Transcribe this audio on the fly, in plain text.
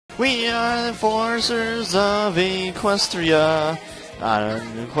We are the enforcers of Equestria.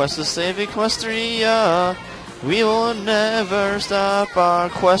 On a quest to save Equestria. We will never stop our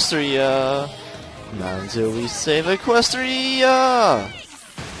Equestria. Not until we save Equestria.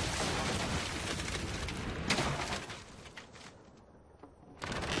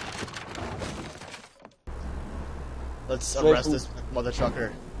 Let's arrest this mother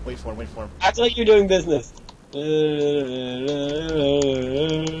trucker. Wait for him, wait for him. Act like you're doing business. He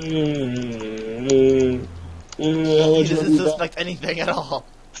doesn't suspect anything at all.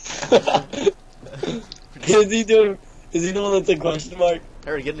 Is he doing the one that's a question mark?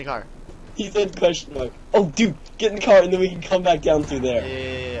 Harry, get in the car. He said question mark. Oh, dude, get in the car and then we can come back down through there.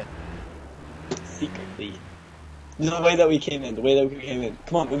 Yeah. Secretly. The way that we came in.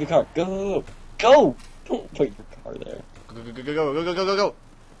 Come on, move your car. Go! Go! Don't put your car there. Go.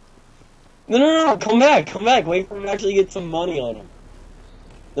 No, come back. Wait for him to actually get some money on him.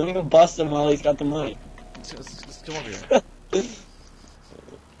 Then we can bust him while he's got the money. Let's come over here.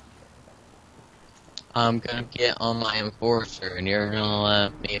 I'm gonna get on my enforcer, and you're gonna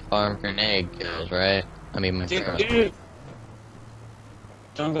let me farm grenade kills, right? I mean, my girl. Dude.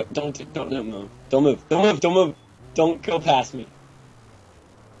 Don't move. Don't go past me.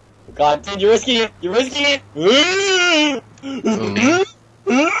 God, dude, you're risking it.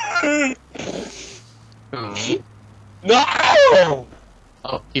 No!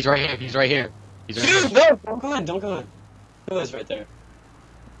 Oh, he's right here. Dude, no, don't go in. Who is right there?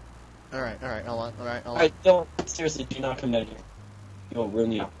 Alright, hold on. Alright, don't, seriously, do not come down here. You'll ruin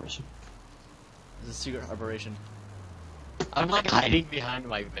the operation. It's a secret operation. I'm like hiding behind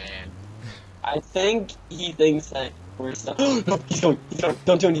my van. I think he thinks that we're stuck. No, he's going.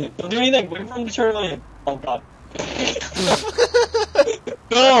 Don't do anything. Wait for him to turn on him. Oh god.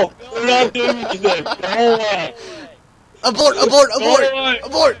 No, we're not doing anything. No way. Abort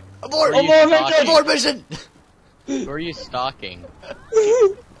mission! Who are you stalking?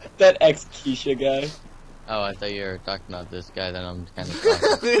 That ex-Keisha guy. Oh, I thought you were talking about this guy, then I'm kind of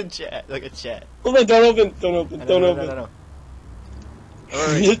stalking. like a chat. Hold on, don't open. No.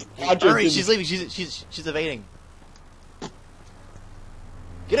 Hurry, she's leaving, she's evading.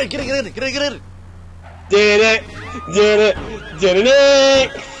 Get in! Did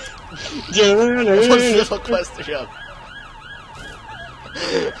it! What's this whole quest to show?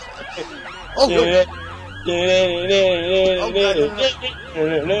 Oh, no.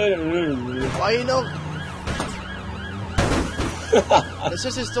 Why you know? It's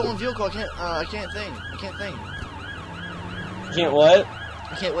just a stolen vehicle. I can't think. You can't what?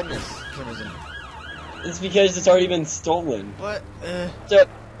 I can't witness for some reason. It's because it's already been stolen. What? So,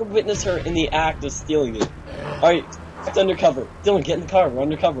 witness her in the act of stealing it. Alright, it's undercover. Dylan, get in the car. We're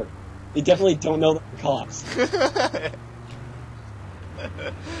undercover. They definitely don't know that we're cops.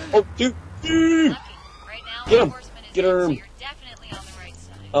 Oh, dude. Get him. Get her.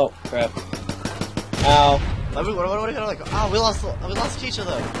 Oh, crap. Ow. What oh, we lost Keisha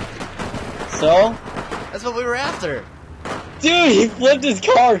though. So? That's what we were after. Dude, he flipped his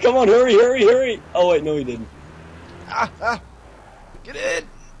car. Come on, hurry. Oh, wait, no, he didn't. Get in.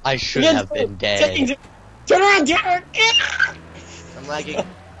 I should have been dead. Turn around, Jared. I'm lagging.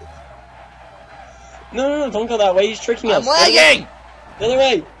 No, don't go that way. He's tricking us. I'm lagging. The other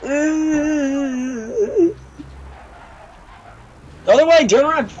way. The other way. Turn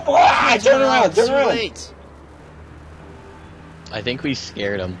around. Turn around. Wait. I think we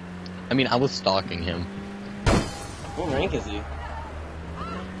scared him. I mean, I was stalking him. What rank is he?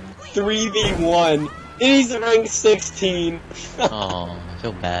 3v1. And he's rank 16. Oh, I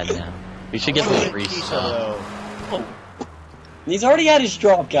feel bad now. We should get the free stuff. He's already had his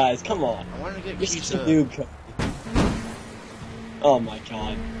drop, guys. Come on. I wanted to get You're such a Keisha. noob. Oh my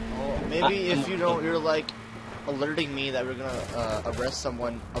god. Well, maybe if you don't, you're like alerting me that we're gonna arrest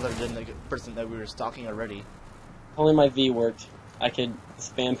someone other than the person that we were stalking already. Only my V worked. I could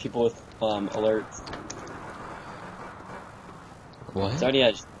spam people with alerts. What? It's already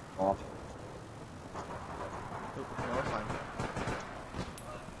had his drop. No, we're fine.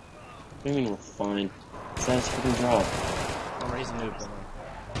 What do you mean we're fine? It's at his freaking drop. I'm raising noob. Don't worry.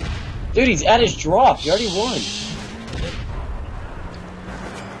 Dude, he's at his drop. He already won.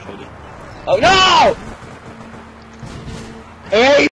 Oh no! Hey!